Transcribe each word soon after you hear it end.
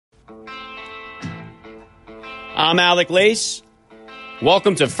I'm Alec Lace.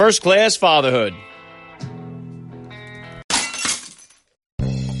 Welcome to First Class Fatherhood.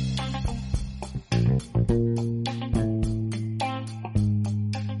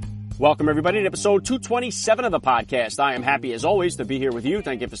 Welcome, everybody, to episode 227 of the podcast. I am happy, as always, to be here with you.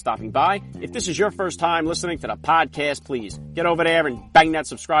 Thank you for stopping by. If this is your first time listening to the podcast, please get over there and bang that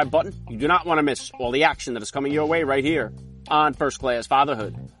subscribe button. You do not want to miss all the action that is coming your way right here on First Class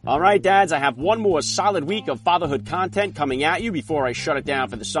Fatherhood. All right, dads, I have one more solid week of fatherhood content coming at you before I shut it down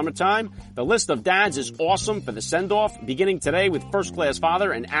for the summertime. The list of dads is awesome for the send-off, beginning today with First Class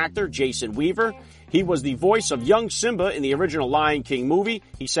Father and actor Jason Weaver. He was the voice of young Simba in the original Lion King movie.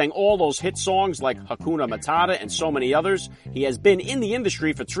 He sang all those hit songs like Hakuna Matata and so many others. He has been in the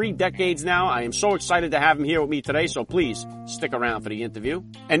industry for 3 decades now. I am so excited to have him here with me today, so please stick around for the interview.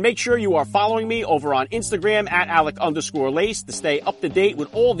 And make sure you are following me over on Instagram at Alec_Lace to stay up to date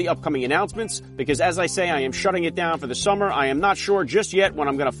with all the upcoming announcements, because as I say, I am shutting it down for the summer. I am not sure just yet when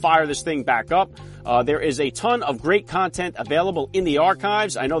I'm going to fire this thing back up. There is a ton of great content available in the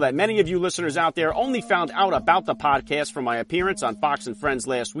archives. I know that many of you listeners out there only found out about the podcast from my appearance on Fox and Friends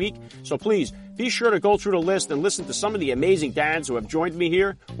last week. So please be sure to go through the list and listen to some of the amazing dads who have joined me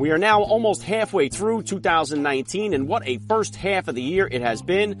here. We are now almost halfway through 2019, and what a first half of the year it has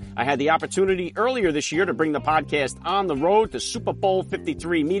been. I had the opportunity earlier this year to bring the podcast on the road to Super Bowl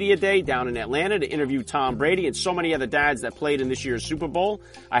 53 Media Day down in Atlanta to interview Tom Brady and so many other dads that played in this year's Super Bowl.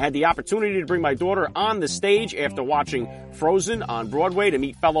 I had the opportunity to bring my daughter on the stage after watching Frozen on Broadway to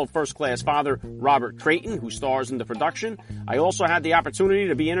meet fellow first-class father Robert Creighton, who stars in the production. I also had the opportunity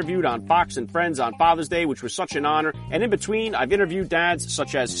to be interviewed on Fox and Friends on Father's Day, which was such an honor. And in between, I've interviewed dads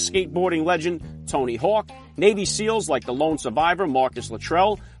such as skateboarding legend Tony Hawk, Navy SEALs like the lone survivor Marcus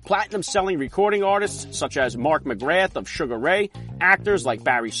Luttrell, platinum-selling recording artists such as Mark McGrath of Sugar Ray, actors like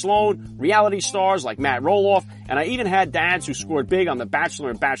Barry Sloan, reality stars like Matt Roloff, and I even had dads who scored big on The Bachelor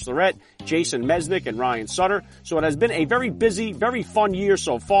and Bachelorette, Jason Mesnick and Ryan Sutter. So it has been a very busy, very fun year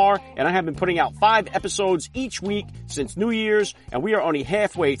so far, and I have been putting out 5 episodes each week since New Year's, and we are only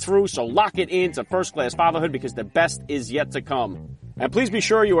halfway through, so lock it into First Class Fatherhood because the best is yet to come. And please be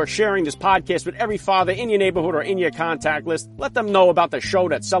sure you are sharing this podcast with every father in your neighborhood or in your contact list. Let them know about the show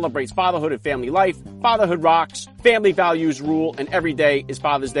that celebrates fatherhood and family life. Fatherhood rocks, family values rule, and every day is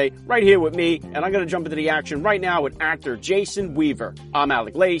Father's Day right here with me. And I'm going to jump into the action right now with actor Jason Weaver. I'm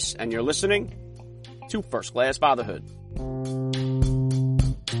Alec Lace, and you're listening to First Class Fatherhood.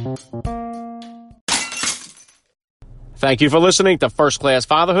 Thank you for listening to First Class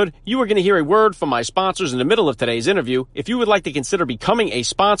Fatherhood. You are going to hear a word from my sponsors in the middle of today's interview. If you would like to consider becoming a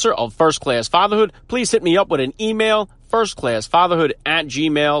sponsor of First Class Fatherhood, please hit me up with an email,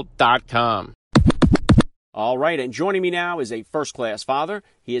 firstclassfatherhood@gmail.com. All right, and joining me now is a first-class father.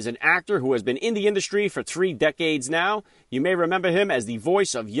 He is an actor who has been in the industry for 3 decades now. You may remember him as the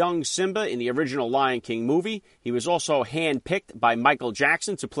voice of young Simba in the original Lion King movie. He was also handpicked by Michael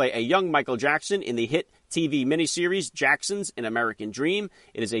Jackson to play a young Michael Jackson in the hit TV miniseries Jackson's An American Dream.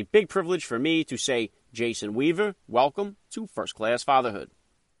 It is a big privilege for me to say, Jason Weaver, welcome to First Class Fatherhood.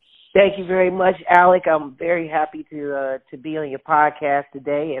 Thank you very much, Alec. I'm very happy to be on your podcast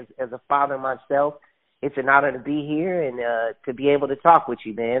today as a father myself. It's an honor to be here and to be able to talk with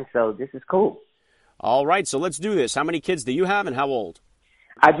you, man. So this is cool. All right, so let's do this. How many kids do you have and how old?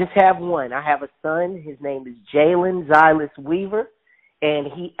 I just have one. I have a son. His name is Jalen Zylis Weaver,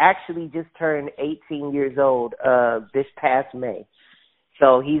 and he actually just turned 18 years old this past May.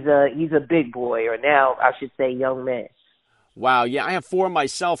 So he's a big boy, or now I should say young man. Wow, yeah, I have 4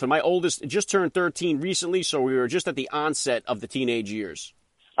 myself, and my oldest just turned 13 recently, so we were just at the onset of the teenage years.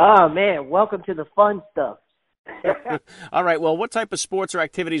 Oh, man, welcome to the fun stuff. All right, well, what type of sports or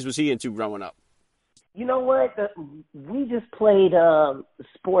activities was he into growing up? You know what? We just played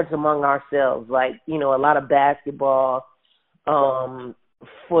sports among ourselves, like, a lot of basketball,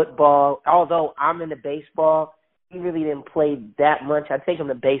 football. Although I'm into baseball, he really didn't play that much. I take him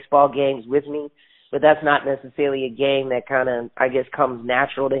to baseball games with me, but that's not necessarily a game that kind of, I guess, comes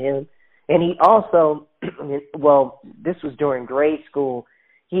natural to him. And he also, well, this was during grade school,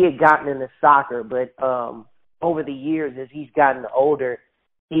 he had gotten into soccer, but over the years, as he's gotten older,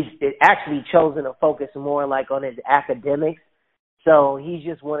 he's actually chosen to focus more like on his academics. So he's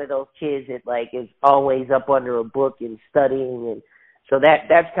just one of those kids that like is always up under a book and studying, and so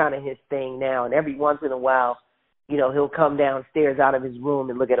that's kind of his thing now. And every once in a while, he'll come downstairs out of his room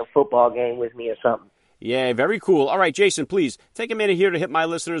and look at a football game with me or something. Yeah, very cool. All right, Jason, please take a minute here to hit my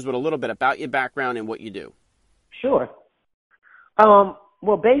listeners with a little bit about your background and what you do. Sure.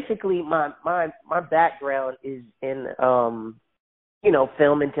 Well, basically, my background is in,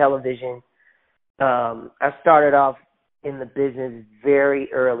 film and television. I started off in the business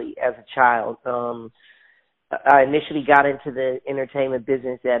very early as a child. I initially got into the entertainment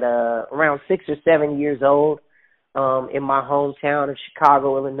business at around 6 or 7 years old in my hometown of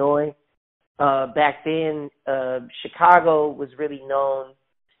Chicago, Illinois. Back then, Chicago was really known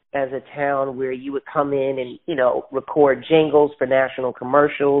as a town where you would come in and, record jingles for national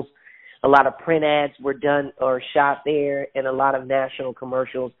commercials. A lot of print ads were done or shot there, and a lot of national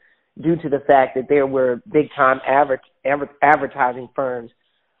commercials due to the fact that there were big-time advertising firms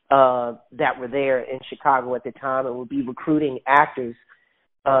that were there in Chicago at the time and would be recruiting actors,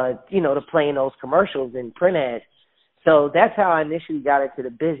 to play in those commercials and print ads. So that's how I initially got into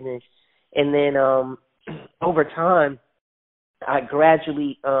the business. And then over time, I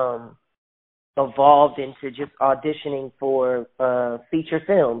gradually evolved into just auditioning for feature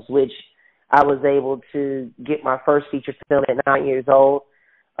films, which I was able to get my first feature film at 9 years old.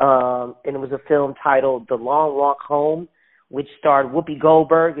 And it was a film titled The Long Walk Home, which starred Whoopi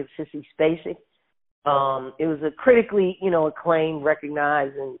Goldberg and Sissy Spacek. It was a critically, acclaimed,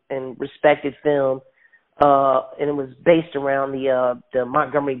 recognized, and respected film. And it was based around the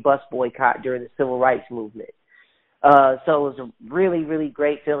Montgomery bus boycott during the Civil Rights Movement. So it was a really, really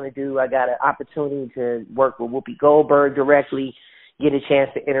great film to do. I got an opportunity to work with Whoopi Goldberg directly, get a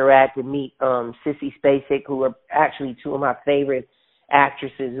chance to interact and meet Sissy Spacek, who are actually two of my favorite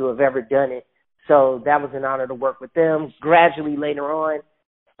actresses who have ever done it. So that was an honor to work with them. Gradually later on,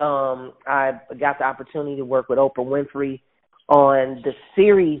 I got the opportunity to work with Oprah Winfrey on the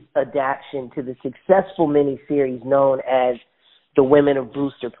series adaptation to the successful miniseries known as The Women of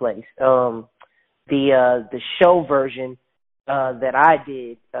Brewster Place. The show version that I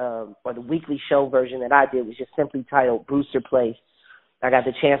did, or the weekly show version that I did, was just simply titled Brewster Place. I got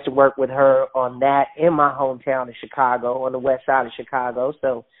the chance to work with her on that in my hometown of Chicago, on the west side of Chicago.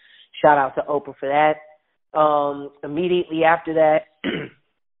 So shout out to Oprah for that. Immediately after that,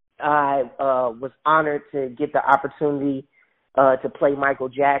 I was honored to get the opportunity to play Michael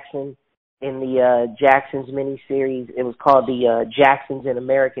Jackson in the Jacksons miniseries. It was called the Jacksons: An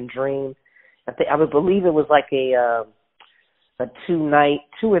American Dream. I would believe it was like a 2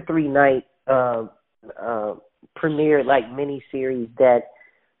 or 3 night premiere like miniseries that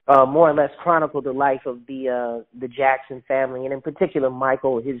more or less chronicled the life of the Jackson family, and in particular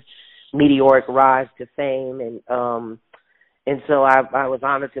Michael, his meteoric rise to fame, and so I was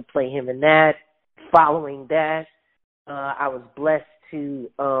honored to play him in that. Following that, I was blessed to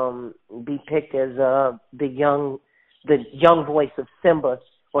be picked as the young voice of Simba,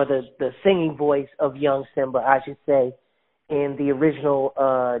 or the singing voice of young Simba, I should say, in the original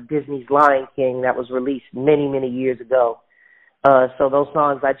Disney's Lion King that was released many, many years ago. So those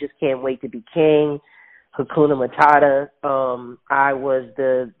songs, I Just Can't Wait to Be King, Hakuna Matata, I was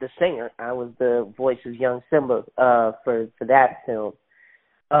the singer. I was the voice of young Simba for that film.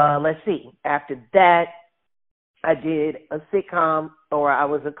 Let's see. After that, I did a sitcom, or I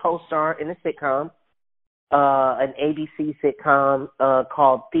was a co-star in a sitcom, an ABC sitcom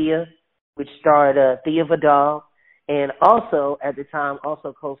called Thea, which starred Thea Vidal, and also at the time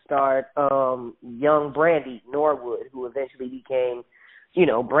also co-starred young Brandy Norwood, who eventually became,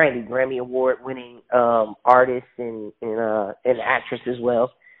 Brandy, Grammy Award-winning artist and actress as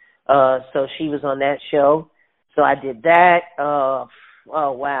well. So she was on that show. So I did that. Oh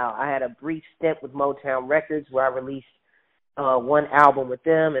wow! I had a brief stint with Motown Records where I released one album with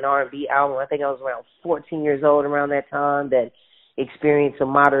them, an R&B album. I think I was around 14 years old around that time, that experienced some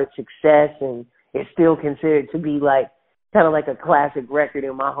moderate success, and it's still considered to be kind of like a classic record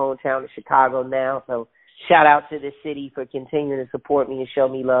in my hometown of Chicago now. So shout out to the city for continuing to support me and show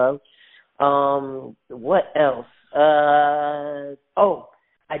me love. What else? I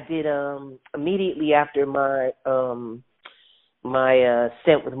did immediately after my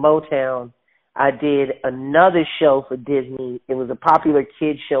stint with Motown, I did another show for Disney. It was a popular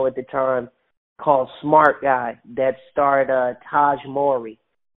kids show at the time called Smart Guy that starred Taj Mowry.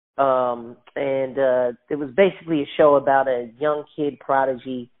 And it was basically a show about a young kid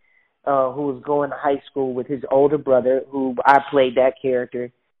prodigy who was going to high school with his older brother, who I played that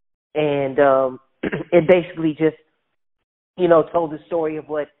character. And it basically just, told the story of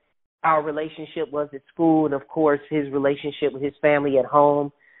what our relationship was at school, and, of course, his relationship with his family at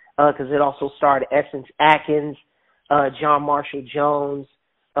home, because it also starred Essence Atkins, John Marshall Jones,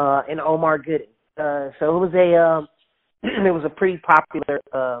 and Omar Gooding. So it was a pretty popular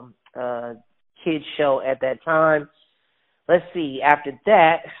kids show at that time. Let's see. After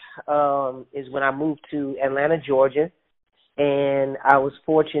that is when I moved to Atlanta, Georgia, and I was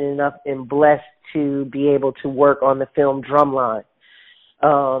fortunate enough and blessed to be able to work on the film Drumline.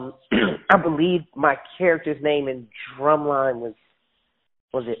 I believe my character's name in Drumline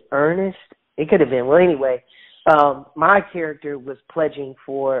was it Ernest? It could have been. Well, anyway, my character was pledging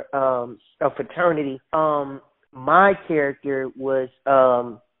for a fraternity. My character was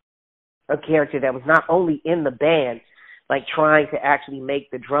a character that was not only in the band, like trying to actually make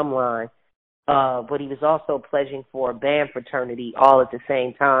the drum line, but he was also pledging for a band fraternity all at the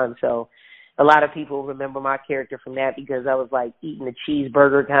same time. So a lot of people remember my character from that because I was like eating a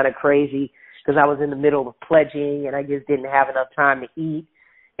cheeseburger kind of crazy because I was in the middle of pledging and I just didn't have enough time to eat.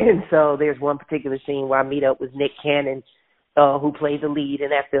 And so there's one particular scene where I meet up with Nick Cannon, who played the lead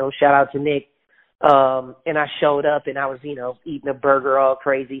in that film. Shout out to Nick. And I showed up and I was, eating a burger all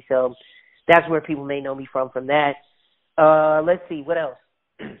crazy. So that's where people may know me from that. Let's see, what else?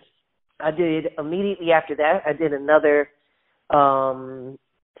 I did, immediately after that, I did another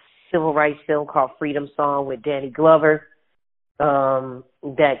civil rights film called Freedom Song with Danny Glover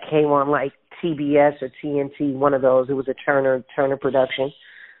that came on like TBS or TNT, one of those. It was a Turner production.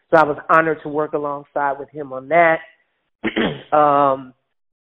 So I was honored to work alongside with him on that.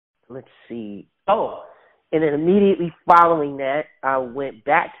 Let's see. Oh, and then immediately following that, I went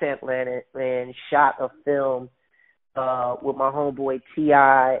back to Atlanta and shot a film with my homeboy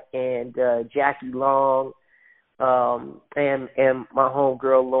T.I. and Jackie Long and my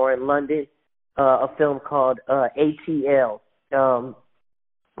homegirl Lauren London, a film called ATL,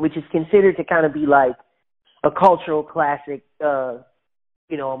 which is considered to kind of be like a cultural classic,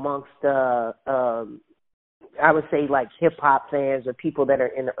 amongst, I would say like hip-hop fans or people that are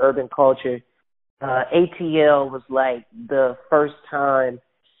in the urban culture. ATL was like the first time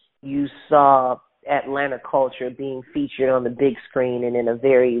you saw Atlanta culture being featured on the big screen and in a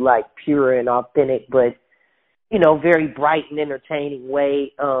very like pure and authentic, but very bright and entertaining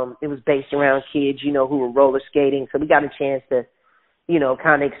way. It was based around kids, who were roller skating. So we got a chance to,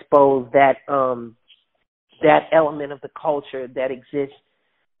 kind of expose that element of the culture that exists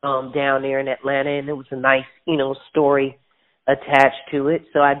down there in Atlanta. And it was a nice, story attached to it.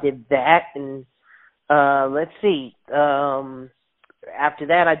 So I did that. And let's see. After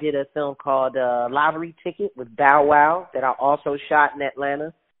that, I did a film called Lottery Ticket with Bow Wow that I also shot in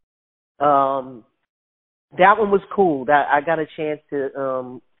Atlanta. That one was cool. I got a chance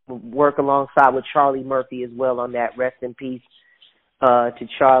to work alongside with Charlie Murphy as well on that. Rest in peace to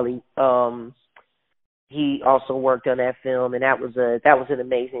Charlie. He also worked on that film, and that was an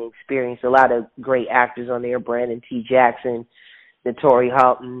amazing experience. A lot of great actors on there: Brandon T. Jackson, Notori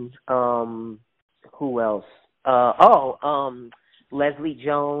Houghton. Who else? Leslie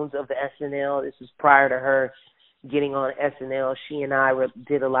Jones of the SNL. This was prior to her getting on SNL. She and I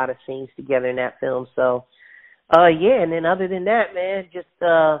did a lot of scenes together in that film. So, and then other than that, man, just,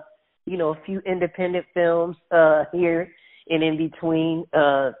 a few independent films here and in between,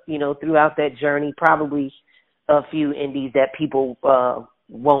 throughout that journey, probably a few indies that people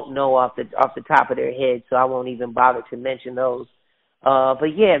won't know off the top of their head, so I won't even bother to mention those.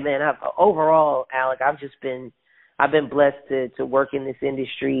 But yeah, man, overall, Alec, I've been blessed to work in this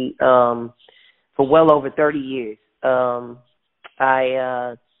industry for well over 30 years.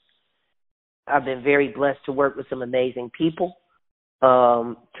 I've been very blessed to work with some amazing people,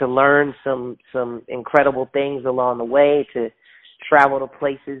 to learn some incredible things along the way, to travel to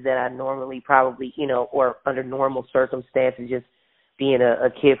places that I normally probably, or under normal circumstances, just being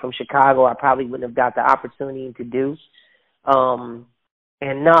a kid from Chicago, I probably wouldn't have got the opportunity to do.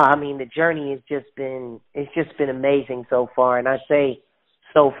 And no, I mean, the journey has just been amazing so far. And I say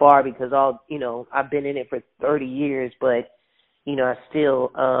so far because I've been in it for 30 years, but, I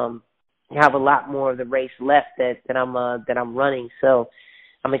still, have a lot more of the race left that I'm running. So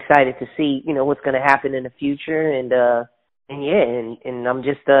I'm excited to see, what's going to happen in the future. And I'm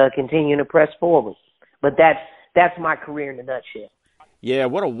just, continuing to press forward. But that's my career in a nutshell. Yeah,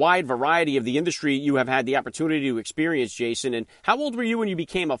 what a wide variety of the industry you have had the opportunity to experience, Jason. And how old were you when you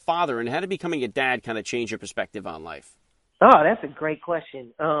became a father, and how did becoming a dad kind of change your perspective on life? Oh, that's a great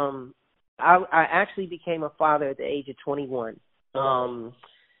question. I actually became a father at the age of 21.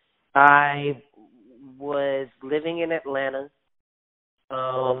 I was living in Atlanta,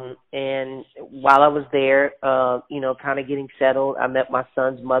 and while I was there, kind of getting settled, I met my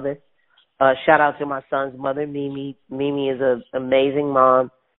son's mother. Shout out to my son's mother, Mimi. Mimi is an amazing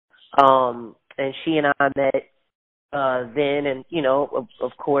mom. And she and I met then, and,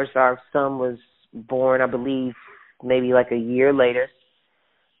 of course, our son was born, I believe, maybe like a year later.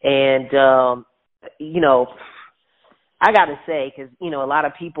 And, I got to say, because, a lot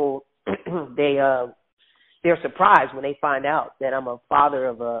of people, they're surprised when they find out that I'm a father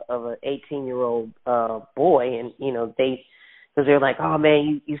of a 18-year-old boy, and, because they're like, oh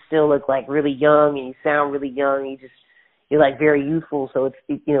man, you still look like really young and you sound really young. You're like very youthful. So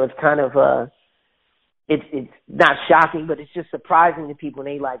it's kind of it's not shocking, but it's just surprising to people. And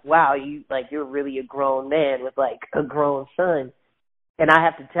they like, wow, you're really a grown man with like a grown son. And I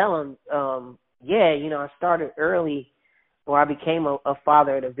have to tell them, I started early, or I became a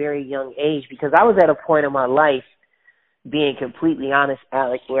father at a very young age, because I was at a point in my life, being completely honest,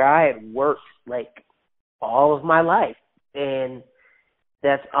 Alex, where I had worked like all of my life, and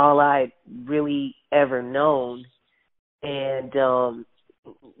that's all I really ever known. And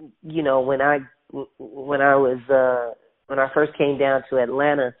when I first came down to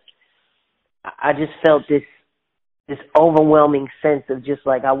Atlanta, I just felt this overwhelming sense of just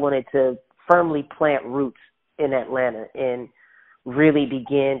like I wanted to firmly plant roots in Atlanta and really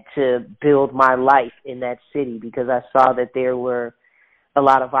begin to build my life in that city, because I saw that there were a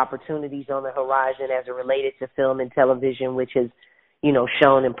lot of opportunities on the horizon as it related to film and television, which has,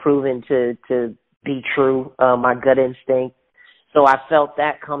 shown and proven to be true, my gut instinct. So I felt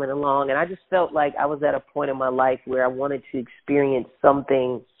that coming along, and I just felt like I was at a point in my life where I wanted to experience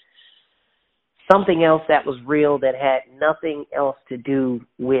something else that was real, that had nothing else to do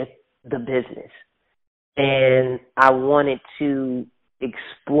with the business. And I wanted to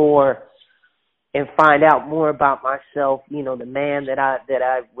explore and find out more about myself, the man that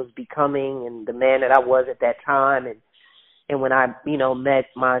I was becoming and the man that I was at that time. And when I, met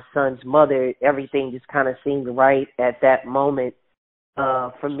my son's mother, everything just kind of seemed right at that moment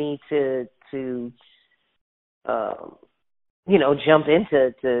for me to jump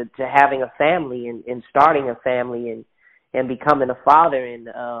into having a family and starting a family and becoming a father. And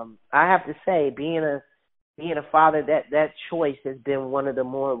I have to say, being a father, that choice has been one of the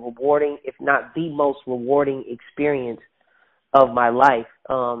more rewarding, if not the most rewarding experience of my life.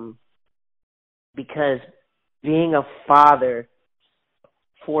 Because being a father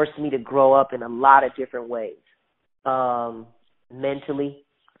forced me to grow up in a lot of different ways. Mentally,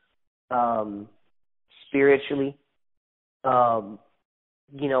 spiritually. My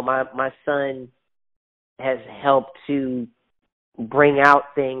son has helped to bring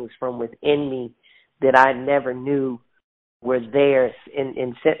out things from within me that I never knew were there,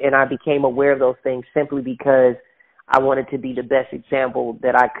 and I became aware of those things simply because I wanted to be the best example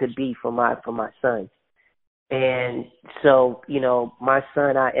that I could be for my son. And so, my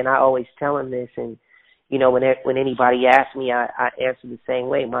son, I always tell him this, and when anybody asks me, I answer the same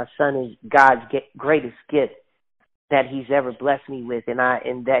way. My son is God's greatest gift that he's ever blessed me with, and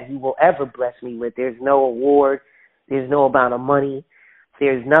that he will ever bless me with. There's no award, there's no amount of money,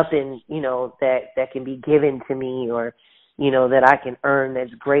 there's nothing, that can be given to me or, that I can earn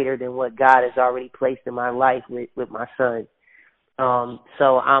that's greater than what God has already placed in my life with my son.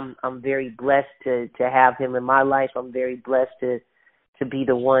 So I'm very blessed to have him in my life. I'm very blessed to be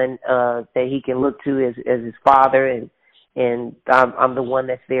the one that he can look to as his father, and I'm the one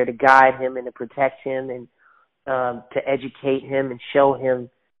that's there to guide him and to protect him and to educate him and show him,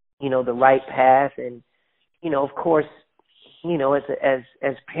 the right path. And, of course,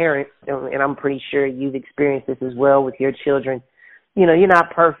 as parents, and I'm pretty sure you've experienced this as well with your children, you're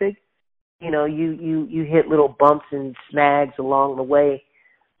not perfect. You hit little bumps and snags along the way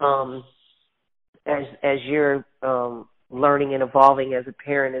as you're learning and evolving as a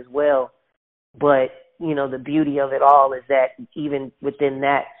parent as well. But, the beauty of it all is that even within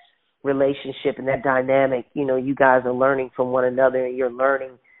that relationship and that dynamic, you guys are learning from one another, and you're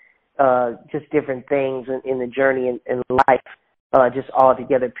learning just different things in the journey in life, just all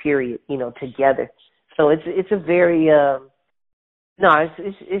together, period, together. So it's a very,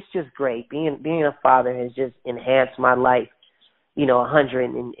 it's just great. Being a father has just enhanced my life,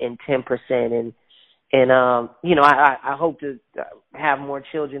 110%. And I hope to have more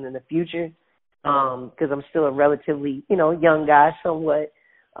children in the future, because I'm still a relatively, young guy somewhat.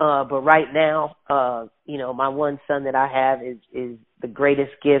 But right now, my one son that I have is the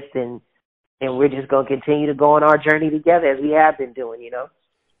greatest gift, and we're just going to continue to go on our journey together as we have been doing,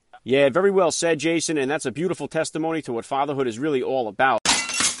 Yeah, very well said, Jason, and that's a beautiful testimony to what fatherhood is really all about.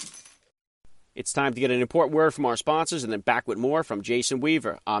 It's time to get an important word from our sponsors and then back with more from Jason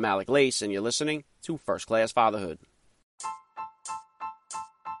Weaver. I'm Alec Lace, and you're listening to First Class Fatherhood.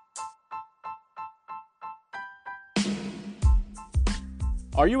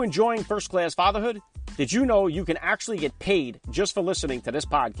 Are you enjoying First Class Fatherhood? Did you know you can actually get paid just for listening to this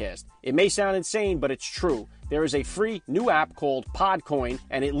podcast? It may sound insane, but it's true. There is a free new app called Podcoin,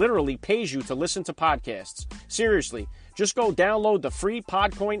 and it literally pays you to listen to podcasts. Seriously, just go download the free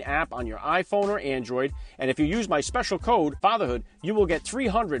Podcoin app on your iPhone or Android, and if you use my special code, Fatherhood, you will get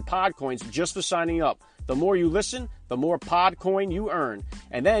 300 Podcoins just for signing up. The more you listen, the more Podcoin you earn.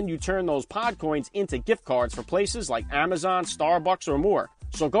 And then you turn those Podcoins into gift cards for places like Amazon, Starbucks, or more.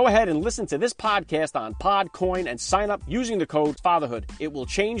 So go ahead and listen to this podcast on Podcoin and sign up using the code FATHERHOOD. It will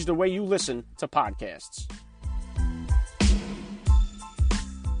change the way you listen to podcasts.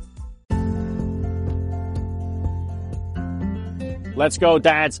 Let's go,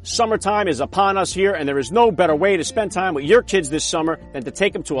 dads. Summertime is upon us here, and there is no better way to spend time with your kids this summer than to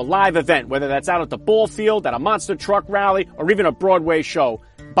take them to a live event, whether that's out at the ball field, at a monster truck rally, or even a Broadway show.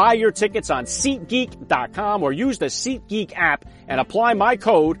 Buy your tickets on SeatGeek.com or use the SeatGeek app and apply my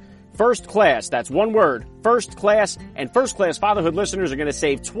code FIRSTCLASS. That's one word, FIRSTCLASS. And First Class Fatherhood listeners are going to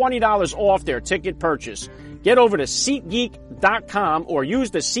save $20 off their ticket purchase. Get over to SeatGeek.com or use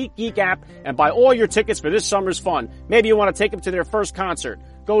the SeatGeek app and buy all your tickets for this summer's fun. Maybe you want to take them to their first concert.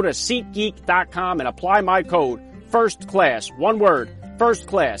 Go to SeatGeek.com and apply my code FIRSTCLASS. One word,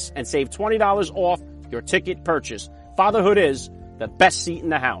 FIRSTCLASS, and save $20 off your ticket purchase. Fatherhood is the best seat in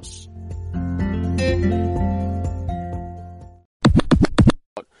the house.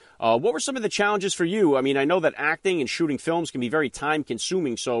 What were some of the challenges for you? I mean, I know that acting and shooting films can be very time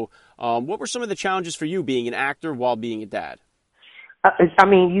consuming. So what were some of the challenges for you being an actor while being a dad? I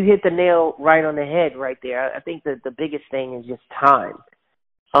mean, you hit the nail right on the head right there. I think that the biggest thing is just time.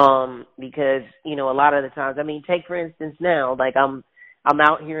 Because, you know, a lot of the times, I mean, take for instance now, like I'm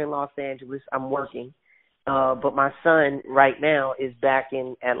out here in Los Angeles, I'm working. But my son right now is back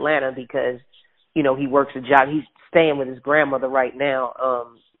in Atlanta because, you know, he works a job. He's staying with his grandmother right now,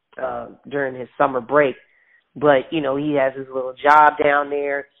 during his summer break. But, you know, he has his little job down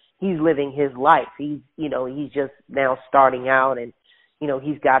there. He's living his life. He's just now starting out, and, you know,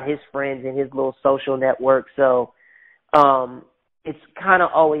 he's got his friends and his little social network. So, it's kind of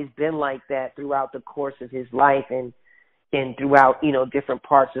always been like that throughout the course of his life and throughout, you know, different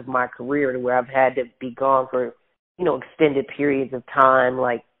parts of my career, to where I've had to be gone for, you know, extended periods of time,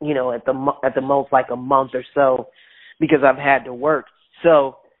 like, you know, at the most like a month or so, because I've had to work.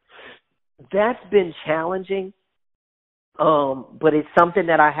 So that's been challenging, but it's something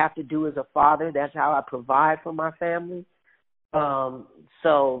that I have to do as a father. That's how I provide for my family.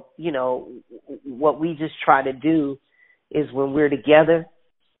 So, you know, what we just try to do is when we're together,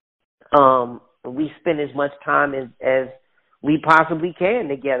 we spend as much time as we possibly can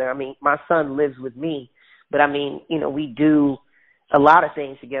together. I mean, my son lives with me, but I mean, you know, we do a lot of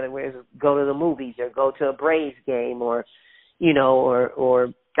things together, whereas go to the movies or go to a Braves game or, you know,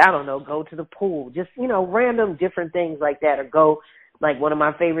 or I don't know, go to the pool, just, you know, random different things like that. Or go, like, one of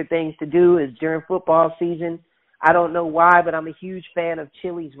my favorite things to do is during football season, I don't know why, but I'm a huge fan of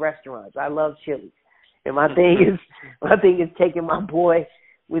Chili's restaurants. I love Chili's. And my thing is taking my boy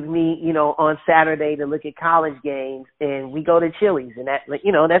with me, you know, on Saturday to look at college games, and we go to Chili's, and that,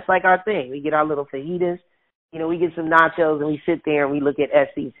 you know, that's like our thing. We get our little fajitas, you know, we get some nachos, and we sit there and we look at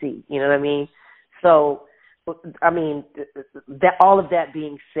SEC. You know what I mean? So, I mean, that, all of that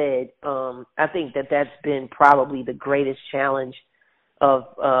being said, I think that that's been probably the greatest challenge of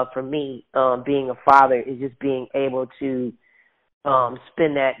for me, being a father, is just being able to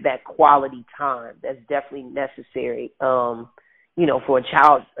spend that quality time. That's definitely necessary, you know, for a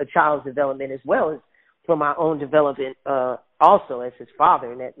child's development, as well as for my own development, also as his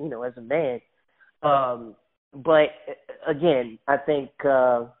father, and that, you know, as a man. But again, I think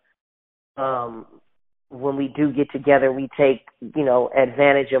when we do get together, we take, you know,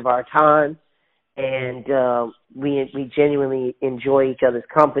 advantage of our time, and we genuinely enjoy each other's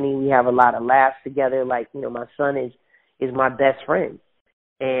company. We have a lot of laughs together. Like, you know, my son is my best friend,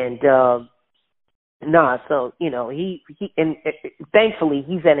 and so, you know, he and thankfully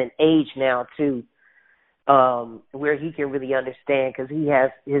he's at an age now too, where he can really understand, because he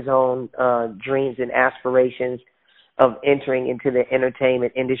has his own dreams and aspirations of entering into the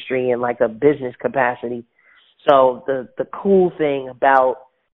entertainment industry in like a business capacity. So the cool thing about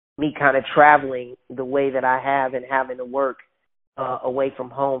me kind of traveling the way that I have and having to work away from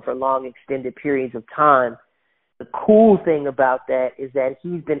home for long extended periods of time, the cool thing about that is that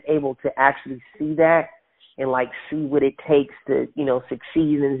he's been able to actually see that and like see what it takes to, you know,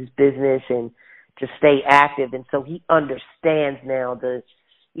 succeed in his business and to stay active. And so he understands now the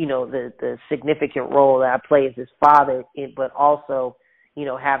significant role that I play as his father, but also, you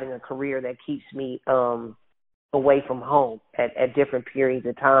know, having a career that keeps me away from home at different periods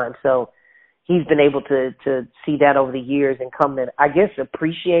of time. So he's been able to see that over the years and come to, I guess,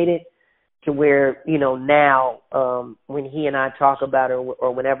 appreciate it, to where, you know, now when he and I talk about it,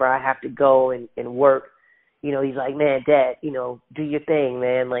 or whenever I have to go and work, you know, he's like, man, Dad, you know, do your thing,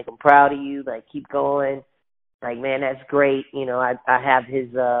 man. Like, I'm proud of you. Like, keep going. like, man, that's great. You know, I have his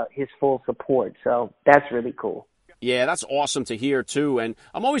full support. So that's really cool. Yeah, that's awesome to hear, too. And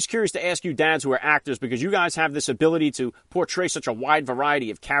I'm always curious to ask you dads who are actors, because you guys have this ability to portray such a wide variety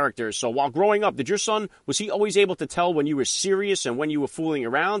of characters. So while growing up, was he always able to tell when you were serious and when you were fooling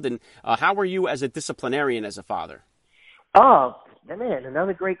around? And how were you as a disciplinarian as a father? Oh, man,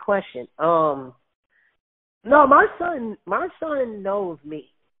 another great question. No, my son knows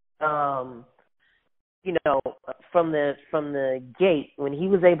me. You know, from the gate, when he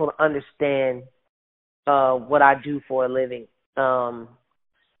was able to understand what I do for a living,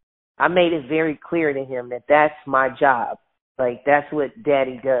 I made it very clear to him that that's my job. Like, that's what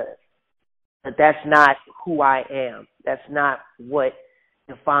Daddy does. But that's not who I am. That's not what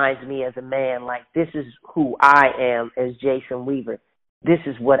defines me as a man. Like, this is who I am as Jason Weaver. This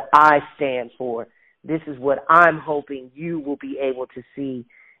is what I stand for. This is what I'm hoping you will be able to see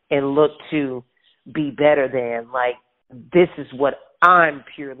and look to be better than. Like, this is what I'm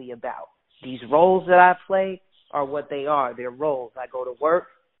purely about. These roles that I play are what they are. They're roles. I go to work,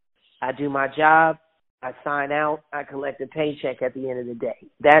 I do my job, I sign out, I collect a paycheck at the end of the day.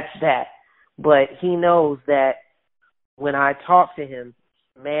 That's that. But he knows that when I talk to him,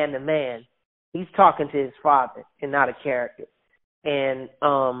 man to man, he's talking to his father and not a character. And,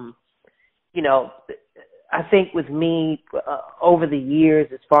 you know, I think with me over the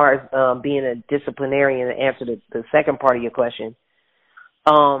years, as far as being a disciplinarian, to answer the second part of your question,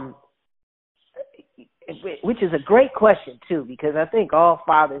 which is a great question, too, because I think all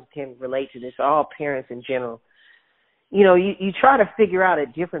fathers can relate to this, all parents in general. You know, you try to figure out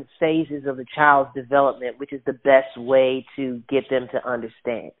at different phases of the child's development which is the best way to get them to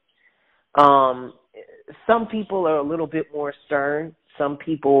understand. Some people are a little bit more stern. Some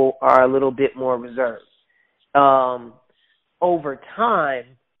people are a little bit more reserved. Over time,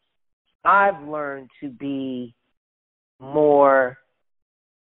 I've learned to be more,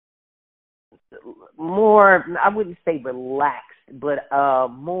 I wouldn't say relaxed, but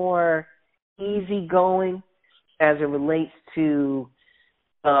more easygoing as it relates to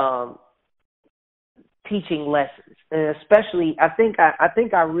teaching lessons. And especially, I think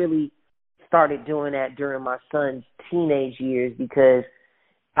I really started doing that during my son's teenage years, because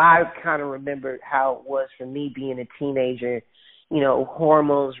I kind of remembered how it was for me being a teenager, you know,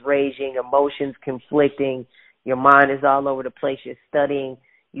 hormones raging, emotions conflicting, your mind is all over the place, you're studying,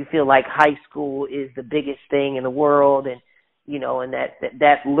 you feel like high school is the biggest thing in the world, and, you know, and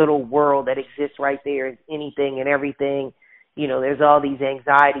that little world that exists right there is anything and everything. You know, there's all these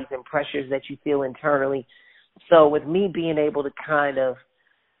anxieties and pressures that you feel internally. So with me being able to kind of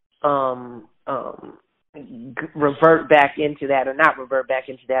revert back into that, or not revert back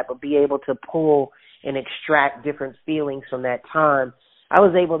into that, but be able to pull and extract different feelings from that time, I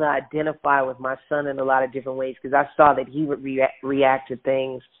was able to identify with my son in a lot of different ways, because I saw that he would react to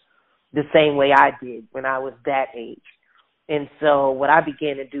things the same way I did when I was that age. And so what I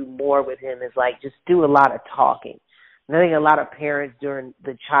began to do more with him is, like, just do a lot of talking. And I think a lot of parents during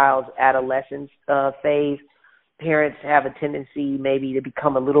the child's adolescence phase, parents have a tendency maybe to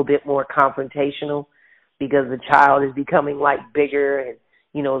become a little bit more confrontational, because the child is becoming, like, bigger and,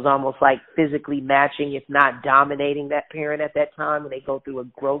 you know, is almost like physically matching, if not dominating, that parent at that time when they go through a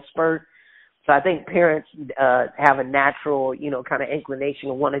growth spurt. So I think parents have a natural, you know, kind of inclination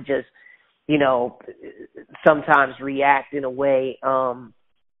to want to just, you know, sometimes react in a way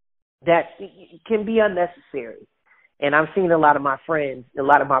that can be unnecessary. And I've seen a lot of my friends, a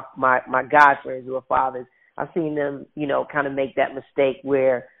lot of my guy friends who are fathers, I've seen them, you know, kind of make that mistake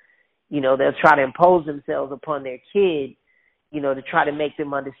where, you know, they'll try to impose themselves upon their kid, you know, to try to make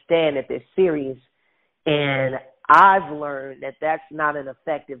them understand that they're serious. And I've learned that that's not an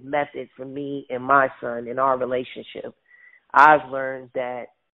effective method for me and my son in our relationship. I've learned that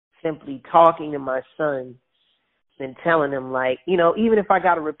simply talking to my son and telling him, like, you know, even if I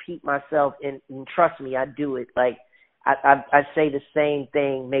got to repeat myself, and trust me, I do it. Like, I say the same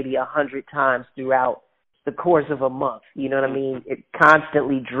thing maybe 100 times throughout the course of a month. You know what I mean? It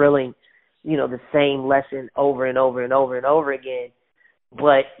constantly drilling, you know, the same lesson over and over and over and over again.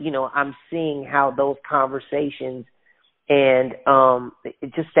 But, you know, I'm seeing how those conversations and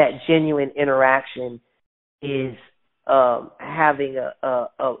just that genuine interaction is having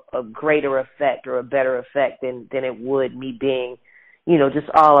a greater effect, or a better effect than it would me being, you know, just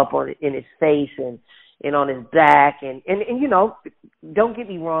all up in his face and on his back. And you know, don't get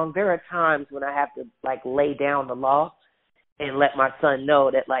me wrong, there are times when I have to, like, lay down the law and let my son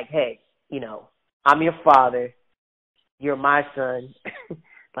know that, like, hey, you know, I'm your father, you're my son.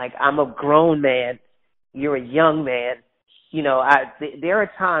 Like, I'm a grown man, you're a young man. You know, there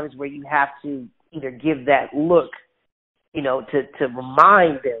are times where you have to either give that look, to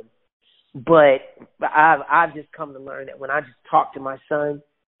remind them. But I've just come to learn that when I just talk to my son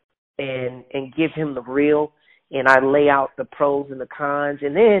and give him the real, and I lay out the pros and the cons,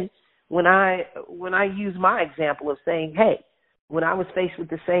 and then when I use my example of saying, hey, when I was faced with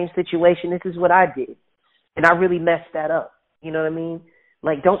the same situation, this is what I did, and I really messed that up. You know what I mean?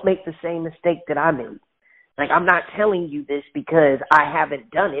 Like, don't make the same mistake that I made. Like, I'm not telling you this because I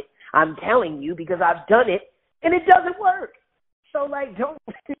haven't done it. I'm telling you because I've done it and it doesn't work. So,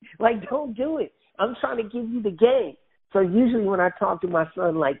 don't do it. I'm trying to give you the game. So usually when I talk to my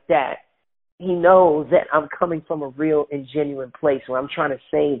son like that, he knows that I'm coming from a real and genuine place where I'm trying to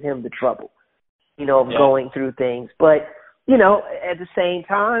save him the trouble, of going through things. But, at the same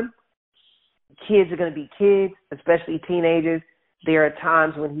time, kids are going to be kids, especially teenagers. There are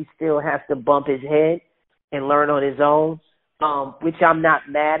times when he still has to bump his head and learn on his own, which I'm not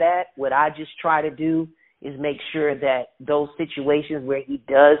mad at. What I just try to do is make sure that those situations where he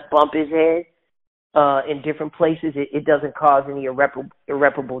does bump his head in different places, it doesn't cause any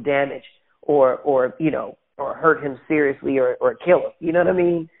irreparable damage or hurt him seriously or kill him. You know what I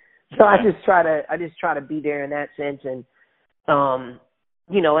mean? So I just try to be there in that sense. And, and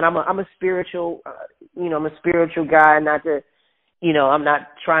I'm a spiritual, I'm a spiritual guy, not to, I'm not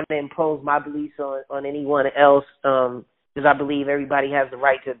trying to impose my beliefs on anyone else, because I believe everybody has the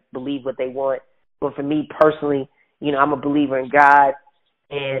right to believe what they want. But for me personally, I'm a believer in God,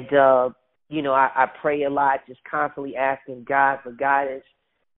 and, I pray a lot, just constantly asking God for guidance,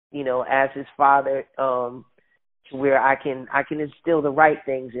 as his father, to where I can instill the right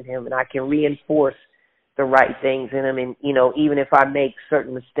things in him, and I can reinforce the right things in him. And, even if I make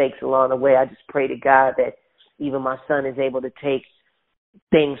certain mistakes along the way, I just pray to God that even my son is able to take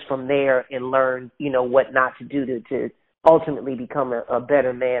things from there and learn, what not to do to ultimately become a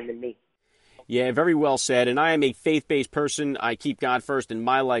better man than me. Yeah, very well said. And I am a faith-based person. I keep God first in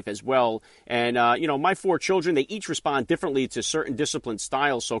my life as well. And, my 4 children, they each respond differently to certain discipline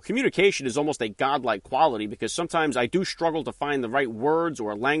styles. So communication is almost a godlike quality, because sometimes I do struggle to find the right words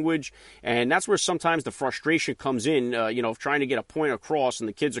or language. And that's where sometimes the frustration comes in, trying to get a point across, and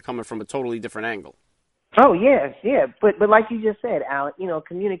the kids are coming from a totally different angle. Oh, yeah. But like you just said, Alec,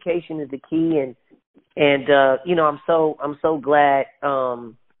 communication is the key. And I'm so glad,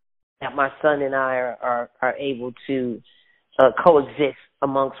 that my son and I are able to coexist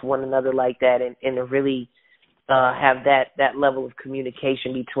amongst one another like that, and to really have that level of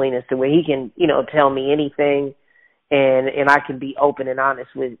communication between us, to where he can, tell me anything, and I can be open and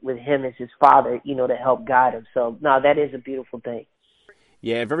honest with him as his father, to help guide him. So, no, that is a beautiful thing.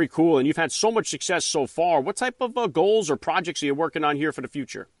 Yeah, very cool. And you've had so much success so far. What type of goals or projects are you working on here for the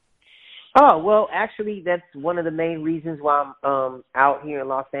future? Oh, well, actually, that's one of the main reasons why I'm out here in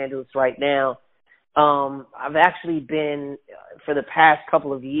Los Angeles right now. I've actually been, for the past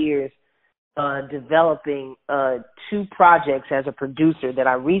couple of years, developing 2 projects as a producer that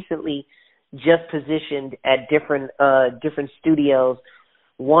I recently just positioned at different studios.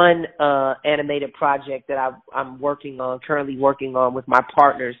 One animated project that I'm currently working on with my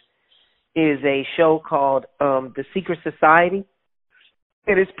partners, is a show called The Secret Society.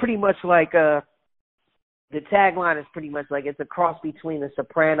 And it's pretty much like the tagline is pretty much like it's a cross between The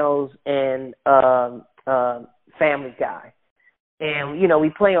Sopranos and Family Guy. And, we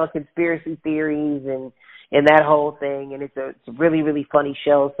play on conspiracy theories and that whole thing, and it's a really, really funny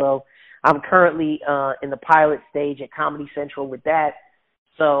show. So I'm currently in the pilot stage at Comedy Central with that.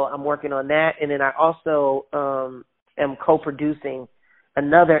 So I'm working on that. And then I also am co-producing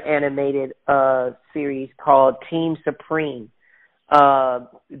another animated series called Team Supreme.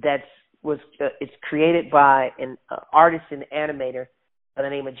 It's created by an artist and animator by the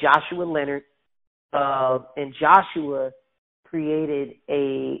name of Joshua Leonard, and Joshua created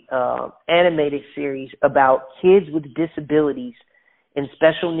a animated series about kids with disabilities and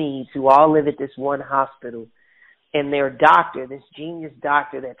special needs who all live at this one hospital, and their doctor, this genius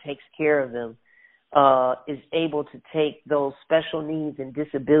doctor that takes care of them, is able to take those special needs and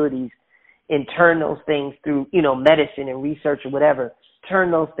disabilities and turn those things through, medicine and research or whatever,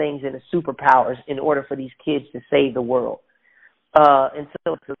 turn those things into superpowers in order for these kids to save the world. And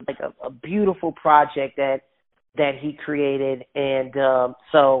so it's like a beautiful project that he created. And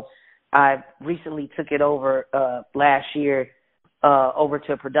so I recently took it over last year over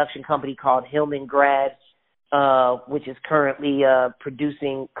to a production company called Hillman Grad, which is currently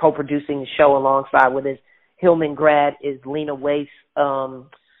co-producing the show alongside with us. Hillman Grad is Lena Waite's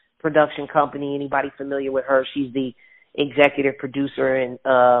production company. Anybody familiar with her? She's the executive producer and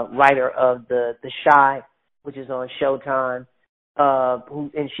writer of the Chi, which is on Showtime.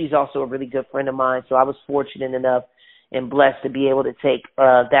 and she's also a really good friend of mine. So I was fortunate enough and blessed to be able to take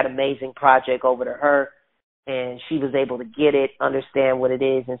that amazing project over to her, and she was able to get it, understand what it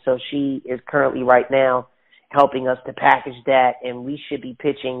is, and so she is currently right now helping us to package that, and we should be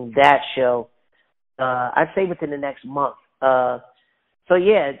pitching that show, I'd say within the next month. So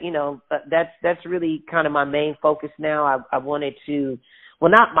yeah, that's really kind of my main focus now. I wanted to,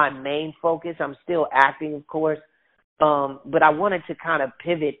 well, not my main focus. I'm still acting, of course, but I wanted to kind of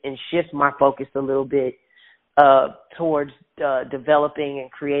pivot and shift my focus a little bit towards developing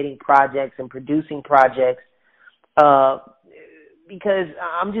and creating projects and producing projects, because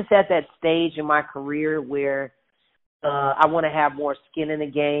I'm just at that stage in my career where I want to have more skin in the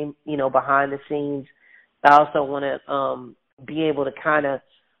game, behind the scenes. I also want to be able to kind of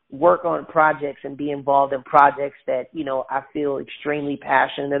work on projects and be involved in projects that, I feel extremely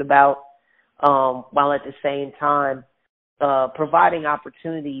passionate about, while at the same time providing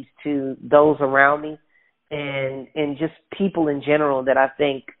opportunities to those around me and just people in general that I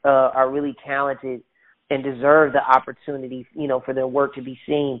think are really talented and deserve the opportunity, for their work to be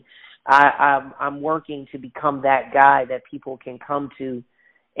seen. I'm working to become that guy that people can come to,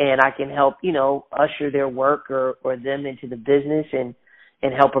 and I can help, usher their work or them into the business and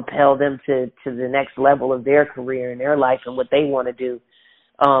help propel them to the next level of their career and their life and what they want to do.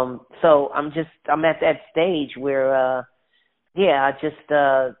 So I'm at that stage where,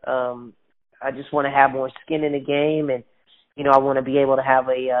 I just want to have more skin in the game, and, I want to be able to have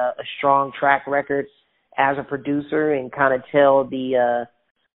a strong track record as a producer and kind of tell the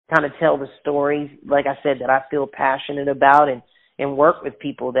stories, like I said, that I feel passionate about, and work with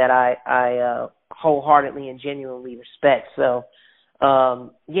people that I wholeheartedly and genuinely respect. So,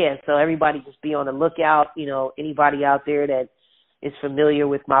 so everybody just be on the lookout. Anybody out there that is familiar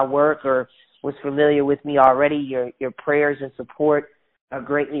with my work or was familiar with me already, your prayers and support are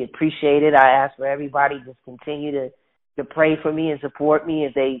greatly appreciated. I ask for everybody to continue to pray for me and support me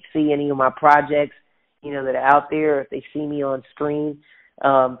if they see any of my projects, that are out there, or if they see me on screen.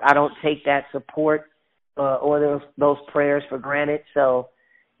 I don't take that support or those prayers for granted. So,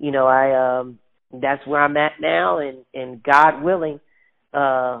 that's where I'm at now, and God willing,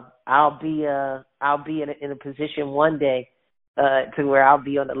 I'll be in a position one day to where I'll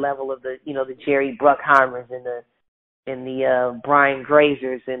be on the level of the Jerry Bruckheimers and the Brian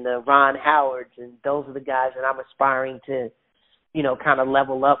Grazers and the Ron Howards, and those are the guys that I'm aspiring to, kind of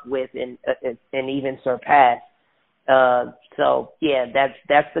level up with and even surpass. So yeah,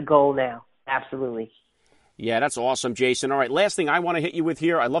 that's the goal now. Absolutely. Yeah, that's awesome, Jason. All right, last thing I want to hit you with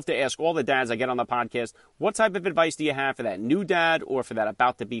here, I love to ask all the dads I get on the podcast, what type of advice do you have for that new dad or for that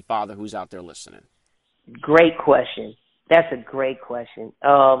about-to-be father who's out there listening? Great question. That's a great question.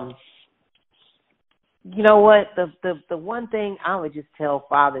 You know what? The one thing I would just tell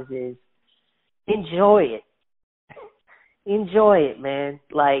fathers is enjoy it. Enjoy it, man.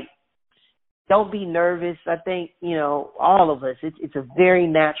 Like, don't be nervous. I think, all of us, it's a very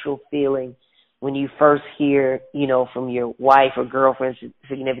natural feeling when you first hear, from your wife or girlfriend,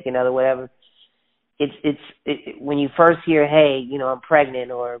 significant other, whatever. It's when you first hear, hey, I'm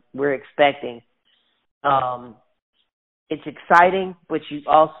pregnant or we're expecting, it's exciting, but you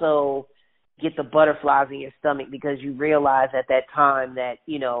also get the butterflies in your stomach because you realize at that time that,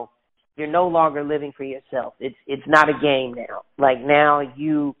 you're no longer living for yourself. It's not a game now. Like, now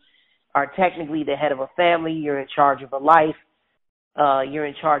you are technically the head of a family. You're in charge of a life. You're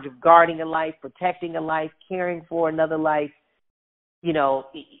in charge of guarding a life, protecting a life, caring for another life.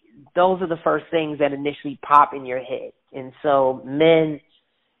 Those are the first things that initially pop in your head. And so men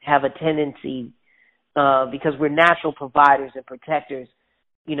have a tendency, because we're natural providers and protectors,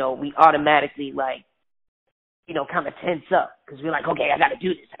 we automatically kind of tense up because we're like, okay, I got to do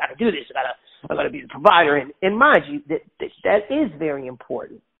this. I got to be the provider. And mind you, that is very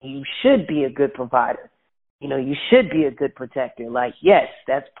important. You should be a good provider. You should be a good protector. Like, yes,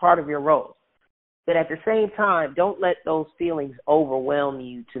 that's part of your role. But at the same time, don't let those feelings overwhelm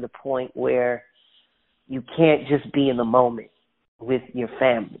you to the point where you can't just be in the moment with your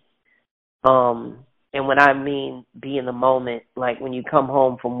family. And when I mean be in the moment, like when you come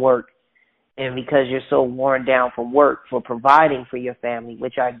home from work and because you're so worn down from work for providing for your family,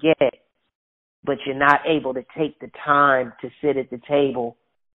 which I get, but you're not able to take the time to sit at the table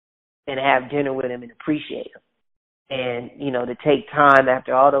and have dinner with them and appreciate them. And, to take time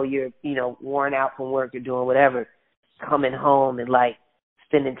after, although you're, worn out from work or doing whatever, coming home and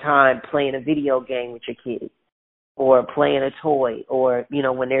spending time playing a video game with your kids or playing a toy or,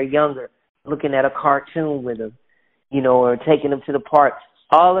 when they're younger, looking at a cartoon with them, or taking them to the park.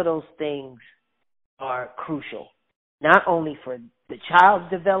 All of those things are crucial. not only for the child's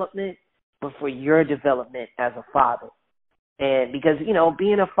development, but for your development as a father. And because,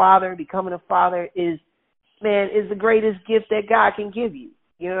 being a father, becoming a father is the greatest gift that God can give you.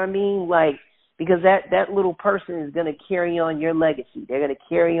 You know what I mean? Like, because that little person is going to carry on your legacy. They're going to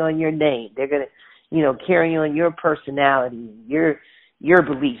carry on your name. They're going to, carry on your personality, your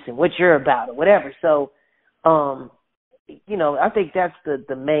beliefs and what you're about or whatever. So, I think that's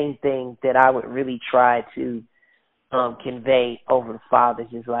the main thing that I would really try to convey over the fathers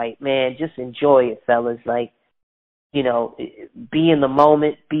is like, man, just enjoy it, fellas. Like, be in the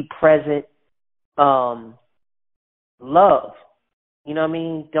moment, be present, love. You know what I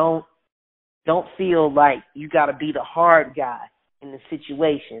mean? Don't feel like you got to be the hard guy in the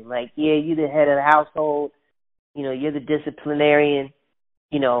situation. Like, yeah, you're the head of the household. You're the disciplinarian.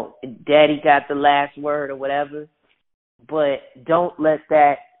 Daddy got the last word or whatever. But don't let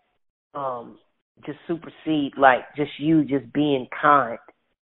that just supersede, like, just you just being kind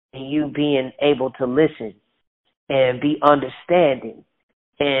and you being able to listen and be understanding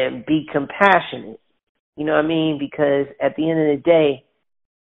and be compassionate. You know what I mean? Because at the end of the day,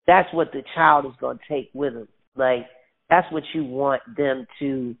 that's what the child is going to take with them. Like, that's what you want them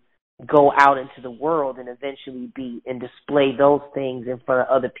to go out into the world and eventually be and display those things in front of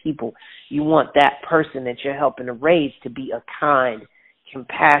other people. You want that person that you're helping to raise to be a kind,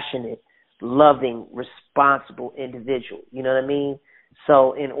 compassionate, loving, responsible individual. You know what I mean?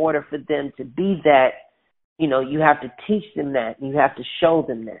 So in order for them to be that, you have to teach them that. You have to show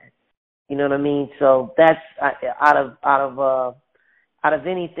them that. You know what I mean? So that's out of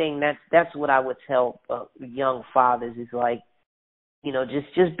anything, that's what I would tell young fathers is like,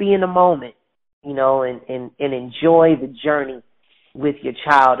 just be in the moment, and enjoy the journey with your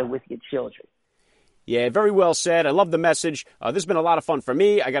child or with your children. Yeah, very well said. I love the message. This has been a lot of fun for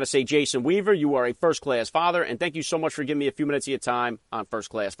me. I got to say, Jason Weaver, you are a first-class father, and thank you so much for giving me a few minutes of your time on First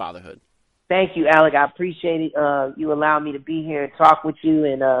Class Fatherhood. Thank you, Alec. I appreciate it. You allowing me to be here and talk with you,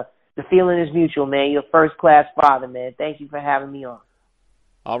 and the feeling is mutual, man. You're a first-class father, man. Thank you for having me on.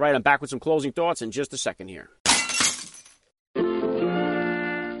 All right, I'm back with some closing thoughts in just a second here.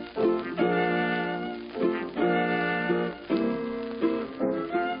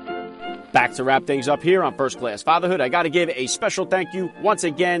 Back to wrap things up here on First Class Fatherhood. I got to give a special thank you once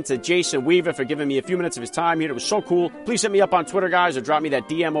again to Jason Weaver for giving me a few minutes of his time here. It was so cool. Please hit me up on Twitter, guys, or drop me that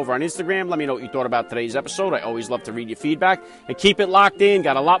DM over on Instagram. Let me know what you thought about today's episode. I always love to read your feedback. And keep it locked in.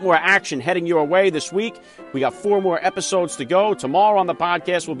 Got a lot more action heading your way this week. We got 4 more episodes to go. Tomorrow on the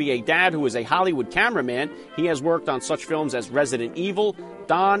podcast will be a dad who is a Hollywood cameraman. He has worked on such films as Resident Evil.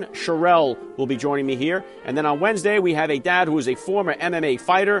 Don Sherrill will be joining me here. And then on Wednesday, we have a dad who is a former MMA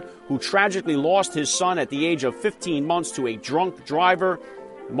fighter who tragically lost his son at the age of 15 months to a drunk driver.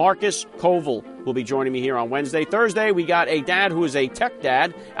 Marcus Koval will be joining me here on Wednesday. Thursday, we got a dad who is a tech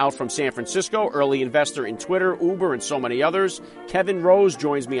dad out from San Francisco, early investor in Twitter, Uber, and so many others. Kevin Rose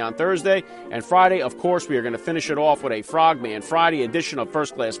joins me on Thursday. And Friday, of course, we are going to finish it off with a Frogman Friday edition of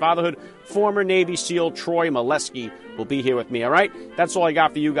First Class Fatherhood. Former Navy SEAL Troy Molesky will be here with me, all right? That's all I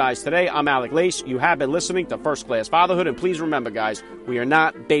got for you guys today. I'm Alec Lace. You have been listening to First Class Fatherhood. And please remember, guys, we are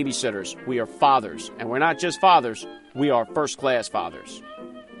not babysitters. We are fathers. And we're not just fathers. We are first-class fathers.